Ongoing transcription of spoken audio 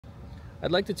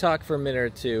I'd like to talk for a minute or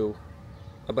two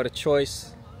about a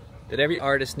choice that every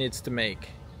artist needs to make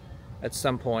at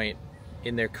some point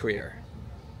in their career.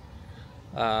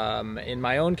 In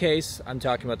my own case, I'm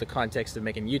talking about the context of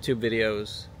making YouTube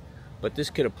videos, but this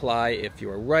could apply if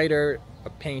you're a writer, a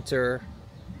painter,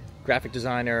 graphic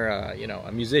designer,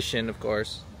 a musician, of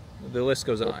course. The list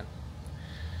goes on.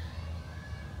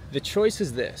 The choice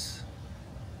is this: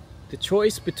 the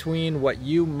choice between what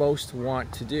you most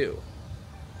want to do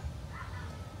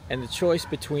and the choice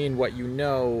between what you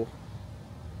know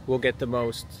will get the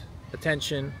most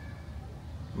attention,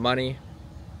 money,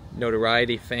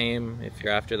 notoriety, fame, if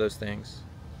you're after those things.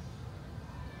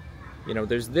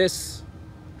 There's this,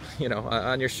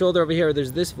 on your shoulder over here,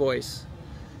 there's this voice.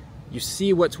 You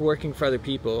see what's working for other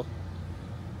people.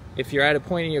 If you're at a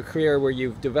point in your career where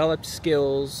you've developed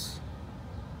skills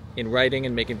in writing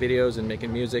and making videos and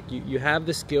making music, you have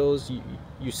the skills,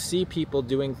 you see people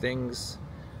doing things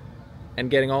and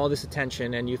getting all this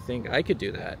attention, and you think, I could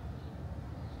do that.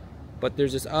 But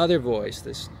there's this other voice,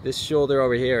 this shoulder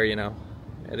over here,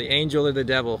 the angel or the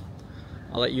devil.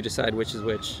 I'll let you decide which is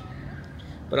which.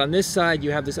 But on this side,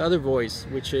 you have this other voice,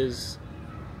 which is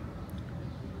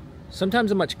sometimes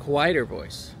a much quieter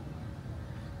voice.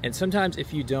 And sometimes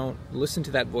if you don't listen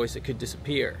to that voice, it could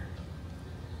disappear.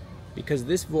 Because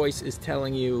this voice is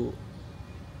telling you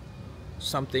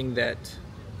something that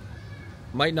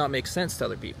might not make sense to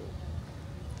other people.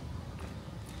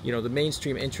 The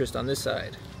mainstream interest on this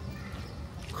side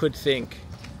could think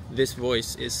this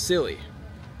voice is silly,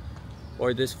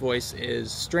 or this voice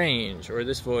is strange, or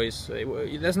this voice,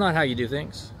 that's not how you do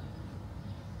things.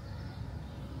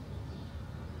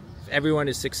 If everyone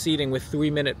is succeeding with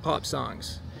 3-minute pop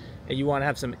songs, and you want to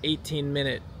have some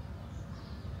 18-minute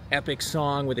epic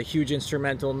song with a huge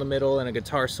instrumental in the middle and a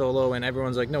guitar solo, and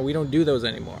everyone's like, no, we don't do those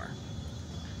anymore.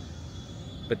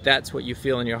 But that's what you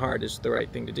feel in your heart is the right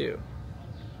thing to do.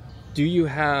 Do you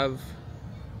have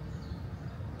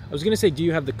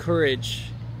the courage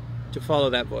to follow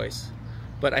that voice?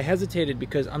 But I hesitated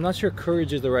because I'm not sure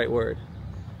courage is the right word.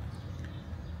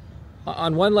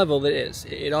 On one level it is.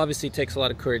 It obviously takes a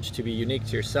lot of courage to be unique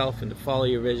to yourself and to follow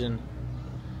your vision.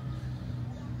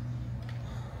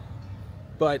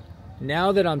 But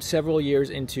now that I'm several years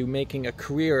into making a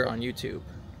career on YouTube,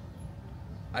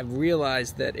 I've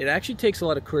realized that it actually takes a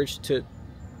lot of courage to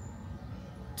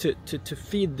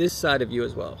feed this side of you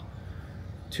as well.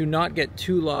 To not get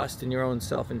too lost in your own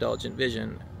self-indulgent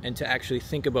vision and to actually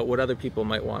think about what other people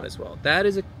might want as well. That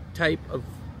is a type of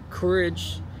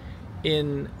courage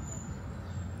in,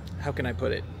 how can I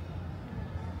put it?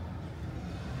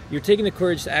 You're taking the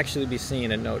courage to actually be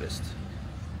seen and noticed.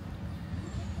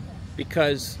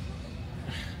 Because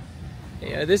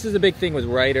this is a big thing with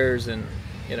writers, and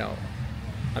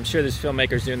I'm sure there's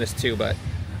filmmakers doing this too, but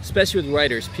especially with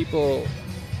writers, people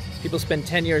spend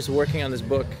 10 years working on this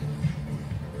book,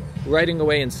 writing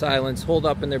away in silence, holed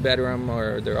up in their bedroom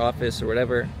or their office or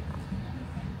whatever,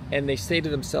 and they say to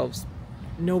themselves,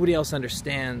 nobody else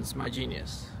understands my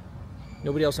genius.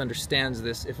 Nobody else understands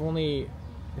this. If only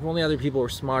other people were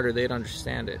smarter, they'd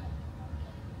understand it.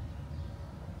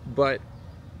 But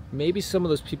maybe some of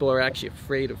those people are actually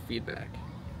afraid of feedback.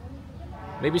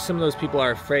 Maybe some of those people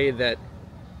are afraid that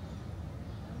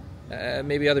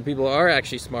maybe other people are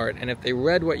actually smart, and if they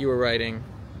read what you were writing,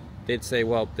 they'd say,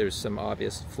 well, there's some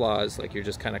obvious flaws, like you're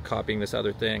just kind of copying this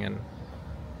other thing, and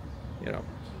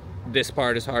this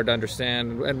part is hard to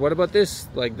understand, and what about this,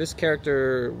 like this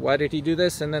character, why did he do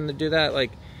this and then do that?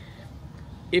 Like,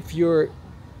 if you're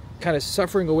kind of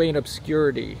suffering away in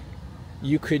obscurity,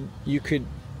 you could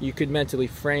mentally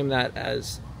frame that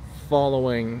as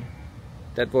following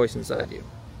that voice inside you.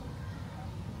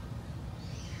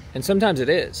 And sometimes it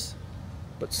is,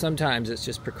 but sometimes it's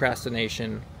just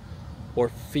procrastination or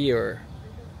fear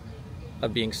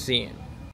of being seen.